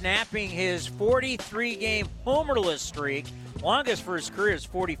and snapping his 43-game homerless streak, longest for his career is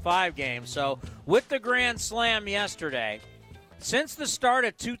 45 games. So with the grand slam yesterday, since the start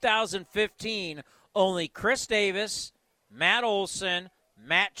of 2015, only Chris Davis, Matt Olson,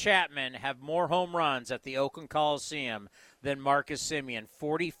 Matt Chapman have more home runs at the Oakland Coliseum than Marcus Semien,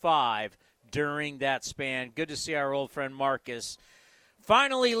 45 during that span. Good to see our old friend Marcus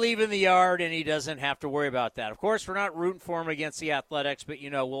finally leaving the yard, and he doesn't have to worry about that. Of course, we're not rooting for him against the Athletics, but,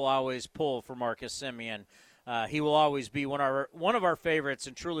 we'll always pull for Marcus Semien. He will always be one of our favorites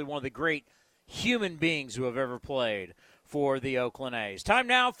and truly one of the great human beings who have ever played for the Oakland A's. Time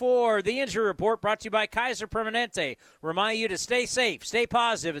now for the injury report, brought to you by Kaiser Permanente. Remind you to stay safe, stay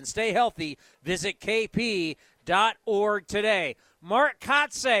positive, and stay healthy. Visit kp.org today. Mark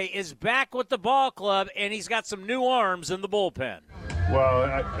Kotsay is back with the ball club, and he's got some new arms in the bullpen. Well,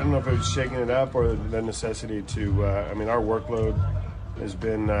 I don't know if it was shaking it up or the necessity to. Our workload has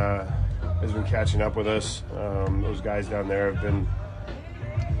been catching up with us. Those guys down there have been,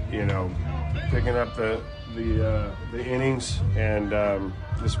 picking up the innings, and at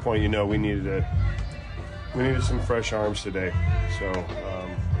this point, we needed some fresh arms today. So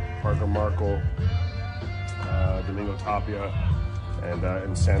Parker Markle, Domingo Tapia,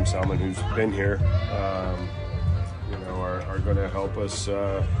 and Sam Selman, who's been here, are going to help us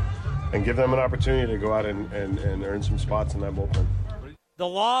and give them an opportunity to go out and earn some spots in that bullpen. The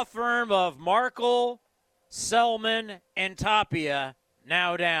law firm of Markle, Selman, and Tapia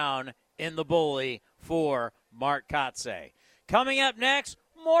now down in the bully for Mark Kotsay. Coming up next,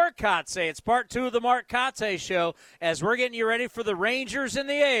 more Kotsay. It's part 2 of the Mark Kotsay Show as we're getting you ready for the Rangers and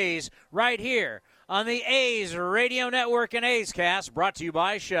the A's right here on the A's Radio Network and A's Cast, brought to you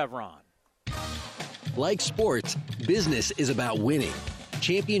by Chevron. Like sports, business is about winning.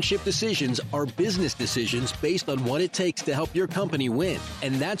 Championship decisions are business decisions based on what it takes to help your company win.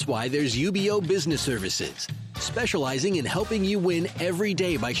 And that's why there's UBO Business Services, specializing in helping you win every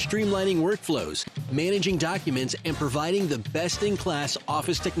day by streamlining workflows, managing documents, and providing the best-in-class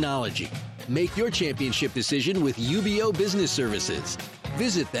office technology. Make your championship decision with UBO Business Services.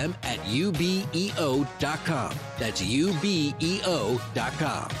 Visit them at ubeo.com. That's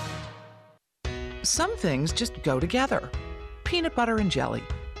ubeo.com. Some things just go together. Peanut butter and jelly,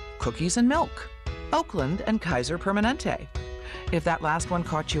 cookies and milk, Oakland and Kaiser Permanente. If that last one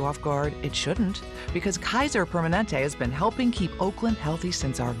caught you off guard, it shouldn't, because Kaiser Permanente has been helping keep Oakland healthy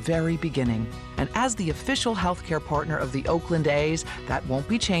since our very beginning. And as the official healthcare partner of the Oakland A's, that won't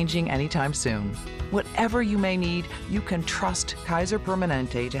be changing anytime soon. Whatever you may need, you can trust Kaiser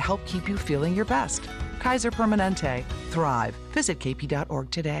Permanente to help keep you feeling your best. Kaiser Permanente. Thrive. Visit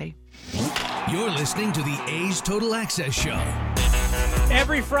kp.org today. You're listening to the A's Total Access Show.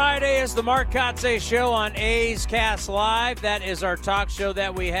 Every Friday is the Mark Kotze Show on A's Cast Live. That is our talk show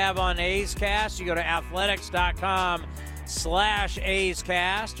that we have on A's Cast. You go to athletics.com/A's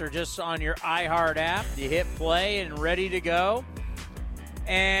Cast or just on your iHeart app. You hit play and ready to go.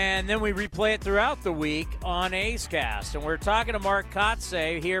 And then we replay it throughout the week on A's Cast. And we're talking to Mark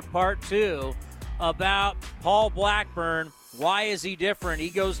Kotze here, part 2, about Paul Blackburn. Why is he different? He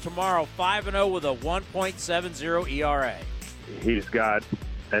goes tomorrow 5-0 with a 1.70 ERA. He's got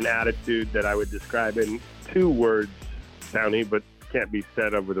an attitude that I would describe in 2 words, Tony, but can't be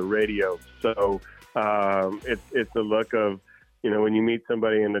said over the radio. So it's a look of, when you meet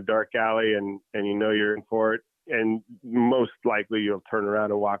somebody in the dark alley and you know you're in for it, and most likely you'll turn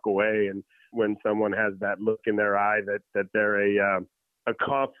around and walk away. And when someone has that look in their eye that they're a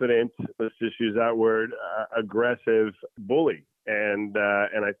confident, let's just use that word, aggressive bully. And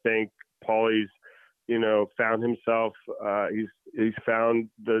I think Paulie's, found himself. He's found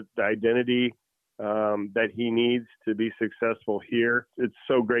the identity that he needs to be successful here. It's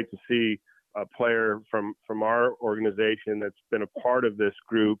so great to see a player from our organization that's been a part of this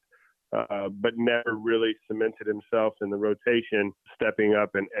group, but never really cemented himself in the rotation, stepping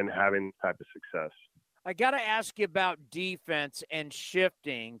up and having this type of success. I got to ask you about defense and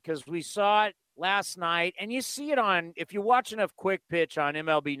shifting, because we saw it last night, and you see it if you watch enough Quick Pitch on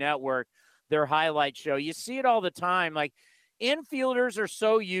MLB Network, their highlight show, you see it all the time. Like, infielders are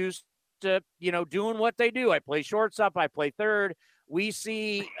so used to, doing what they do. I play shortstop, I play third. We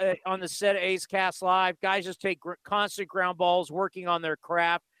see on the set of A's Cast Live, guys just take constant ground balls, working on their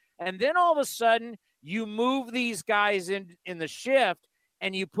craft. And then all of a sudden, you move these guys in the shift,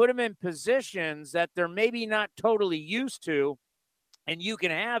 and you put them in positions that they're maybe not totally used to, and you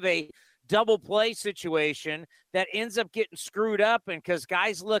can have a double play situation that ends up getting screwed up, and because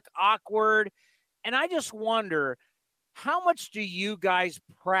guys look awkward. And I just wonder, how much do you guys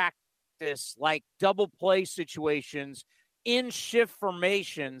practice like double play situations in shift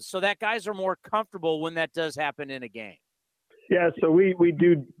formations so that guys are more comfortable when that does happen in a game? Yeah, so we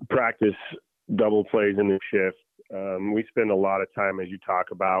do practice double plays in the shift. We spend a lot of time, as you talk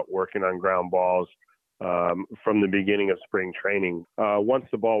about, working on ground balls from the beginning of spring training. Once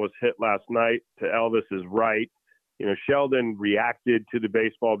the ball was hit last night to Elvis's right, Sheldon reacted to the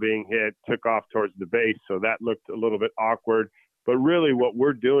baseball being hit, took off towards the base, so that looked a little bit awkward. But really what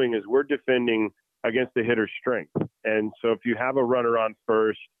we're doing is we're defending against the hitter's strength. And so if you have a runner on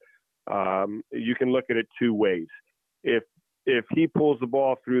first, you can look at it 2 ways. If he pulls the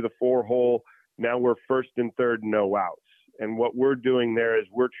ball through the 4-hole, now we're first and third, no outs. And what we're doing there is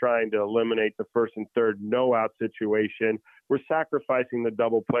we're trying to eliminate the first and third no out situation. We're sacrificing the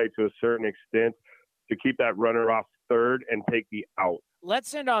double play to a certain extent to keep that runner off third and take the out.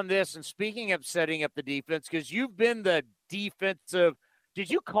 Let's end on this. And speaking of setting up the defense, because you've been the defensive, did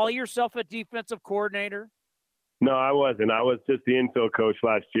you call yourself a defensive coordinator? No, I wasn't. I was just the infield coach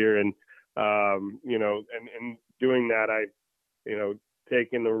last year. And, and doing that, I,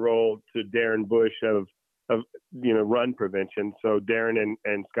 taking the role to Darren Bush of run prevention. So Darren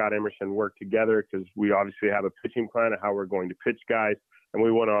and Scott Emerson work together because we obviously have a pitching plan of how we're going to pitch guys, and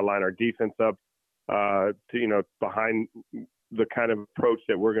we want to align our defense up to behind the kind of approach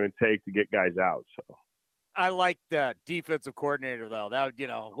that we're going to take to get guys out. So I like the defensive coordinator, though. That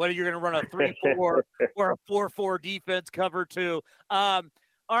whether you're going to run a 3-4 or a 4-4 defense, cover 2. All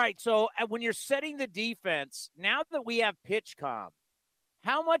right, so when you're setting the defense, now that we have PitchCom,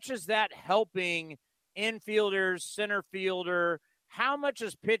 how much is that helping infielders, center fielder? How much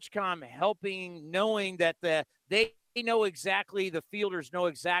is PitchCom helping, knowing that they know exactly, the fielders know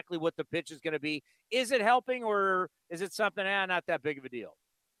exactly what the pitch is going to be? Is it helping, or is it something not that big of a deal?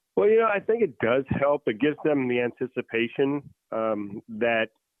 Well, I think it does help. It gives them the anticipation that,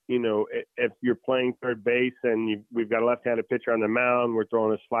 if you're playing third base and we've got a left-handed pitcher on the mound, we're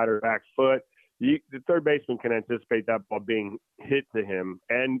throwing a slider back foot, the third baseman can anticipate that ball being hit to him,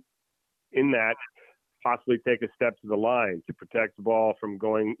 and in that, possibly take a step to the line to protect the ball from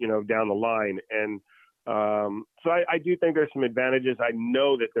going, down the line. And so I do think there's some advantages. I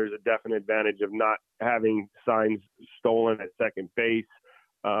know that there's a definite advantage of not having signs stolen at second base.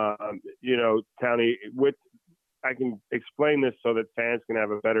 Tony, I can explain this so that fans can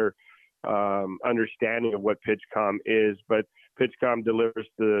have a better understanding of what PitchCom is. But PitchCom delivers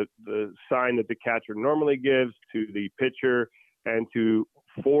the sign that the catcher normally gives to the pitcher and to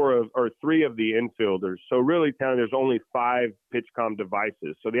 3 of the infielders. So really, there's only 5 PitchCom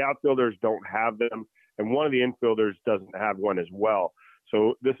devices. So the outfielders don't have them, and one of the infielders doesn't have one as well.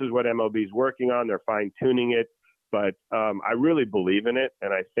 So this is what MLB is working on. They're fine-tuning it, but I really believe in it,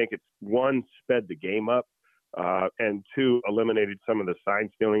 and I think it's, 1, sped the game up, and 2, eliminated some of the sign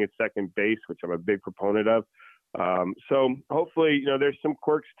stealing at second base, which I'm a big proponent of. So hopefully, there's some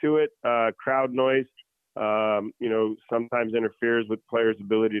quirks to it. Crowd noise, sometimes interferes with players'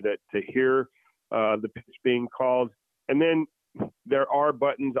 ability to hear the pitch being called. And then there are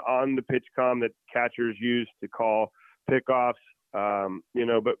buttons on the PitchCom that catchers use to call pickoffs,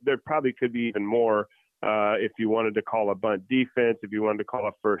 but there probably could be even more if you wanted to call a bunt defense, if you wanted to call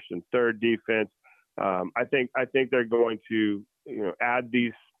a first and third defense. I think they're going to, add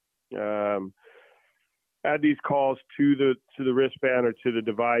these calls to the wristband or to the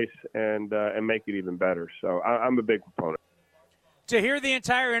device and make it even better. So I'm a big proponent. To hear the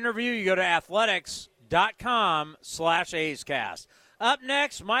entire interview, you go to athletics.com/A'sCast. Up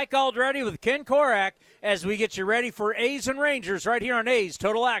next, Mike Aldretti with Ken Korak as we get you ready for A's and Rangers right here on A's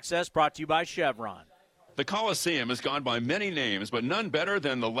Total Access, brought to you by Chevron. The Coliseum has gone by many names, but none better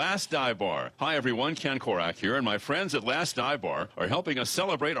than the Last Dive Bar. Hi, everyone. Ken Korak here, and my friends at Last Dive Bar are helping us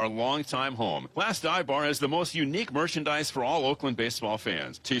celebrate our longtime home. Last Dive Bar has the most unique merchandise for all Oakland baseball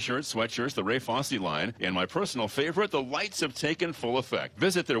fans. T-shirts, sweatshirts, the Ray Fosse line, and my personal favorite, the lights have taken full effect.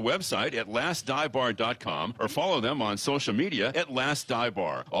 Visit their website at lastdivebar.com or follow them on social media at Last Dive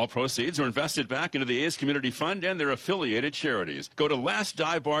Bar. All proceeds are invested back into the A's Community Fund and their affiliated charities. Go to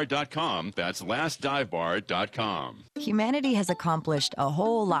lastdivebar.com. That's lastdivebar.com. Humanity has accomplished a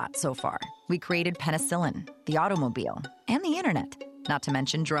whole lot so far. We created penicillin, the automobile, and the internet, not to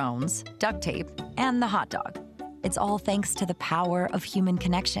mention drones, duct tape, and the hot dog. It's all thanks to the power of human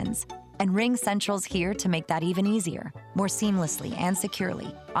connections. And Ring Central's here to make that even easier, more seamlessly and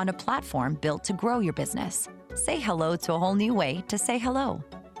securely, on a platform built to grow your business. Say hello to a whole new way to say hello.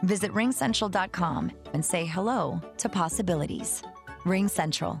 Visit ringcentral.com and say hello to possibilities. Ring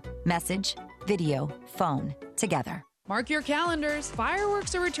Central. Message, video, phone, together. Mark your calendars.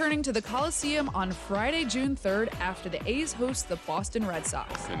 Fireworks are returning to the Coliseum on Friday, June 3rd after the A's host the Boston Red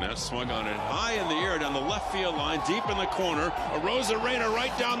Sox. And that swung on it high in the air down the left field line, deep in the corner. Arozarena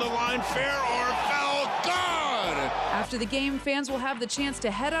right down the line, fair or foul, gone! After the game, fans will have the chance to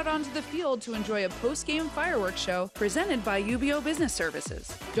head out onto the field to enjoy a post-game fireworks show presented by UBO Business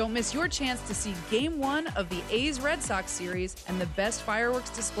Services. Don't miss your chance to see Game 1 of the A's Red Sox series and the best fireworks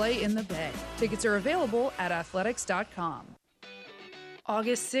display in the Bay. Tickets are available at athletics.com.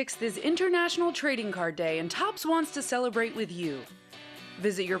 August 6th is International Trading Card Day, and Topps wants to celebrate with you.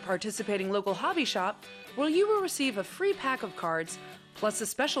 Visit your participating local hobby shop where you will receive a free pack of cards plus a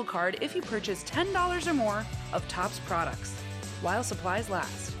special card if you purchase $10 or more of Topps products, while supplies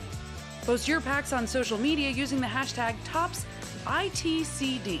last. Post your packs on social media using the hashtag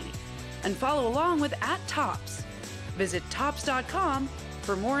ToppsITCD and follow along with @Topps. Visit Topps.com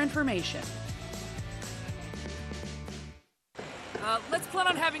for more information. Let's plan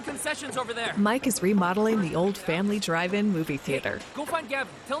on having concessions over there. Mike is remodeling the old family drive-in movie theater. Hey, go find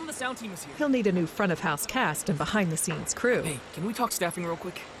Gavin. Tell him the sound team is here. He'll need a new front-of-house cast and behind-the-scenes crew. Hey, can we talk staffing real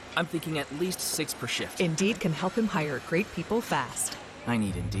quick? I'm thinking at least 6 per shift. Indeed can help him hire great people fast. I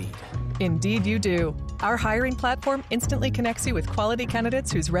need Indeed. Indeed you do. Our hiring platform instantly connects you with quality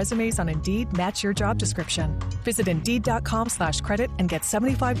candidates whose resumes on Indeed match your job description. Visit Indeed.com/credit and get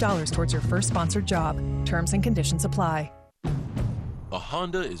 $75 towards your first sponsored job. Terms and conditions apply. A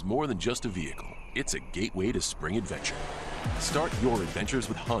Honda is more than just a vehicle. It's a gateway to spring adventure. Start your adventures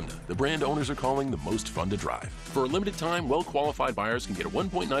with Honda, the brand owners are calling the most fun to drive. For a limited time, well-qualified buyers can get a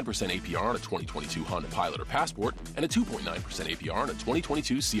 1.9% APR on a 2022 Honda Pilot or Passport and a 2.9% APR on a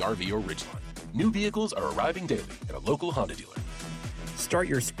 2022 CR-V or Ridgeline. New vehicles are arriving daily at a local Honda dealer. Start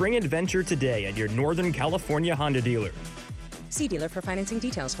your spring adventure today at your Northern California Honda dealer. See dealer for financing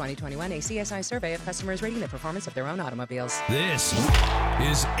details. 2021 ACSI survey of customers rating the performance of their own automobiles. This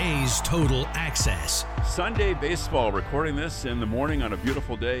is A's Total Access. Sunday baseball, recording this in the morning on a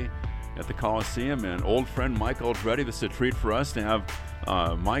beautiful day at the Coliseum. And old friend Mike Aldretti, this is a treat for us to have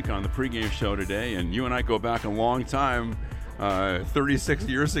Mike on the pregame show today. And you and I go back a long time. 36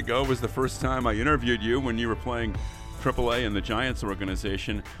 years ago was the first time I interviewed you when you were playing AAA and the Giants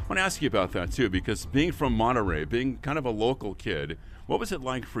organization. I want to ask you about that too, because being from Monterey, being kind of a local kid, what was it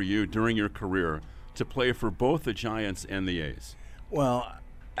like for you during your career to play for both the Giants and the A's? Well,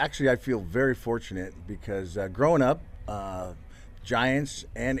 actually I feel very fortunate because growing up, Giants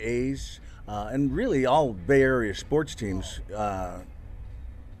and A's, and really all Bay Area sports teams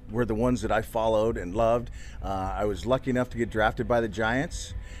were the ones that I followed and loved. I was lucky enough to get drafted by the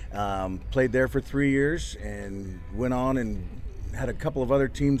Giants, played there for 3 years, and went on and had a couple of other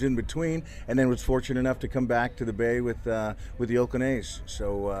teams in between, and then was fortunate enough to come back to the Bay with the Oakland A's.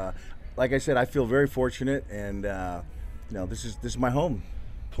 So, like I said, I feel very fortunate, and this is my home.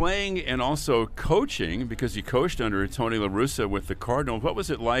 Playing and also coaching, because you coached under Tony La Russa with the Cardinals. What was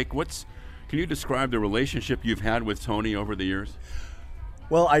it like? Can you describe the relationship you've had with Tony over the years?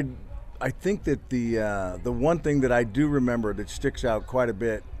 Well, I think that the one thing that I do remember that sticks out quite a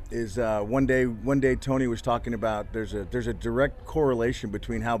bit is one day Tony was talking about there's a direct correlation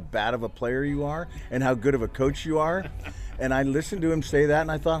between how bad of a player you are and how good of a coach you are. And I listened to him say that,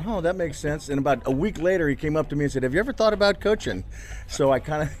 and I thought, oh, that makes sense. And about a week later, he came up to me and said, have you ever thought about coaching? So I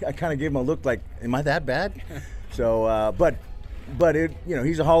kind of gave him a look like, am I that bad? So, but it,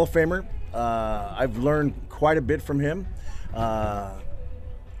 he's a Hall of Famer. I've learned quite a bit from him,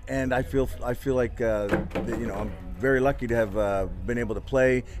 and I feel like I'm very lucky to have been able to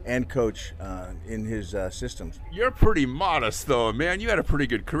play and coach in his systems. You're pretty modest, though, man. You had a pretty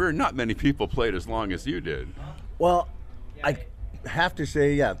good career. Not many people played as long as you did. Well, I have to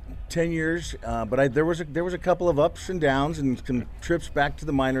say, 10 years. But there was a couple of ups and downs and some trips back to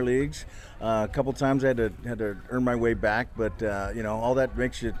the minor leagues. A couple times I had to earn my way back. But all that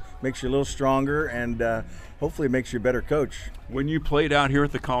makes you a little stronger, and hopefully it makes you a better coach. When you played out here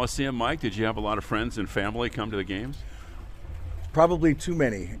at the Coliseum, Mike, did you have a lot of friends and family come to the games? Probably too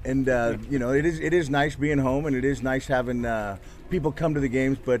many, and it is nice being home, and it is nice having people come to the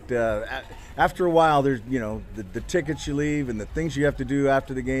games. But after a while, there's the tickets you leave and the things you have to do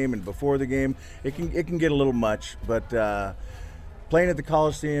after the game and before the game. It can get a little much. But playing at the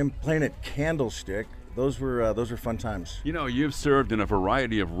Coliseum, playing at Candlestick, those were fun times. You've served in a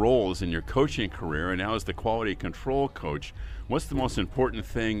variety of roles in your coaching career, and now as the quality control coach. What's the most important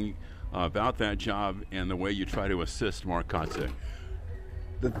thing about that job and the way you try to assist Mark Kotsay?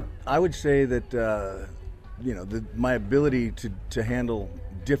 I would say that my ability to handle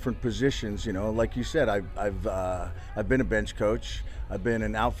different positions. Like you said, I've been a bench coach, I've been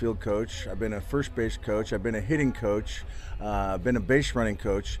an outfield coach, I've been a first base coach, I've been a hitting coach, I've been a base running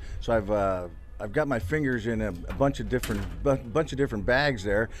coach. So I've got my fingers in a bunch of different bags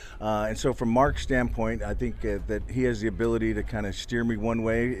there, and so from Mark's standpoint, I think that he has the ability to kind of steer me one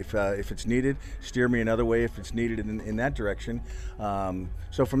way if it's needed, steer me another way if it's needed in that direction.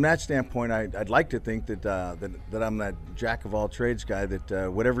 So from that standpoint, I'd like to think that I'm that jack of all trades guy,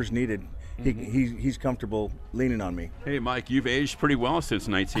 that whatever's needed, he's comfortable leaning on me. Hey, Mike, you've aged pretty well since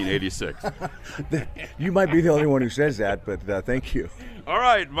 1986. You might be the only one who says that, but thank you. All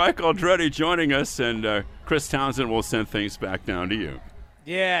right, Michael Andretti joining us, and Chris Townsend will send things back down to you.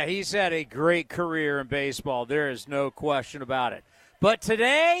 Yeah, he's had a great career in baseball. There is no question about it. But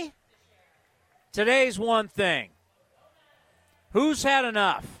today's one thing. Who's had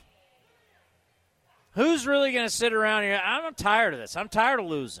enough? Who's really going to sit around here? I'm tired of this. I'm tired of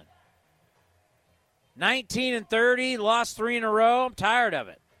losing. 19-30, lost 3 in a row. I'm tired of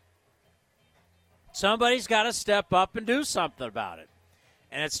it. Somebody's got to step up and do something about it.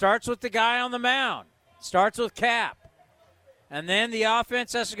 And it starts with the guy on the mound. It starts with Cap. And then the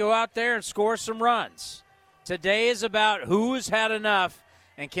offense has to go out there and score some runs. Today is about who has had enough,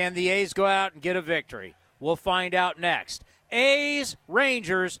 and can the A's go out and get a victory? We'll find out next. A's,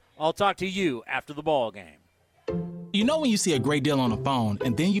 Rangers, I'll talk to you after the ball game. You know when you see a great deal on the phone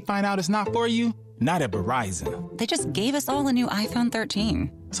and then you find out it's not for you? Not at Verizon. They just gave us all a new iPhone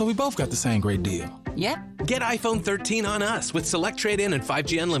 13. So we both got the same great deal. Yep. Get iPhone 13 on us with select trade-in and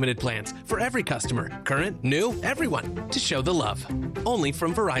 5G unlimited plans for every customer. Current, new, everyone. To show the love. Only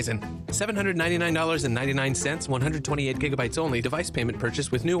from Verizon. $799.99, 128 gigabytes only. Device payment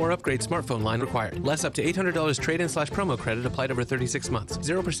purchase with new or upgrade smartphone line required. Less up to $800 trade-in/promo credit applied over 36 months.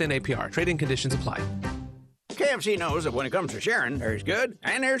 0% APR. Trade-in conditions apply. KFC knows that when it comes to sharing, there's good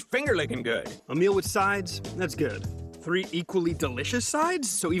and there's finger-licking good. A meal with sides, that's good. 3 equally delicious sides?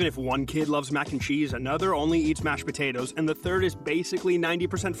 So even if one kid loves mac and cheese, another only eats mashed potatoes, and the third is basically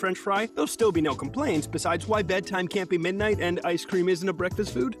 90% French fry, there'll still be no complaints besides why bedtime can't be midnight and ice cream isn't a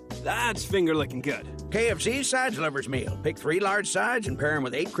breakfast food. That's finger-licking good. KFC Sides Lovers Meal. Pick 3 large sides and pair them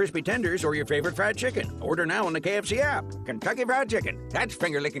with 8 crispy tenders or your favorite fried chicken. Order now on the KFC app. Kentucky Fried Chicken. That's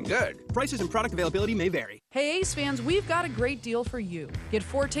finger-licking good. Prices and product availability may vary. Hey A's fans, we've got a great deal for you. Get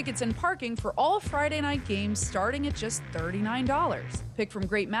 4 tickets and parking for all Friday night games starting at just $39. Pick from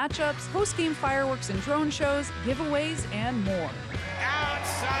great matchups, post-game fireworks and drone shows, giveaways, and more.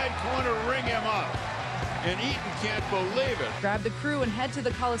 Outside corner, ring him up. and Eaton can't believe it. Grab the crew and head to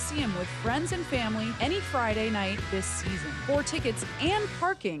the Coliseum with friends and family any Friday night this season. 4 tickets and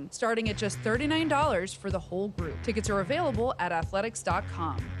parking starting at just $39 for the whole group. Tickets are available at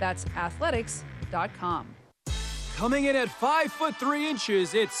athletics.com. That's athletics.com. Coming in at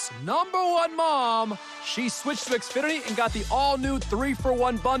 5'3", it's number one mom. She switched to Xfinity and got the all-new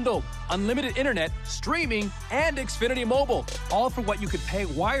 3-for-1 bundle. Unlimited internet, streaming, and Xfinity Mobile. All for what you could pay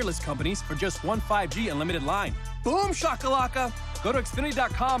wireless companies for just one 5G unlimited line. Boom shakalaka! Go to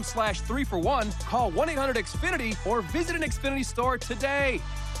Xfinity.com/3-for-1, call 1-800-XFINITY, or visit an Xfinity store today.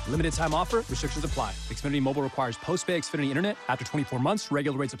 Limited time offer, restrictions apply. Xfinity Mobile requires post-pay Xfinity internet. After 24 months,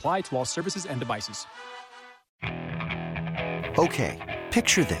 regular rates apply to all services and devices. Okay,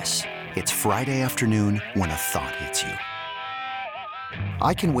 picture this. It's Friday afternoon when a thought hits you.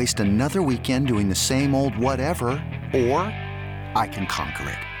 I can waste another weekend doing the same old whatever, or I can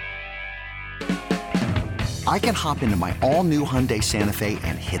conquer it. I can hop into my all-new Hyundai Santa Fe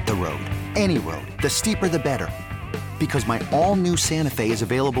and hit the road. Any road. The steeper, the better. Because my all-new Santa Fe is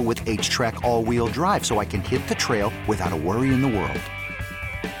available with H-Track all-wheel drive, so I can hit the trail without a worry in the world.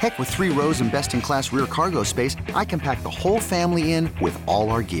 Heck, with 3 rows and best-in-class rear cargo space, I can pack the whole family in with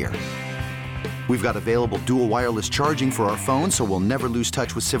all our gear. We've got available dual wireless charging for our phones, so we'll never lose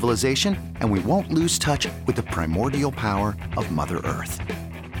touch with civilization, and we won't lose touch with the primordial power of Mother Earth.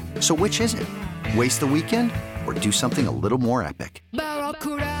 So which is it? Waste the weekend or do something a little more epic?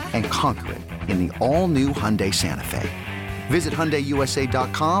 And conquer it in the all-new Hyundai Santa Fe. Visit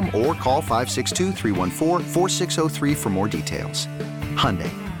HyundaiUSA.com or call 562-314-4603 for more details. Hyundai,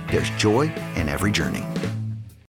 there's joy in every journey.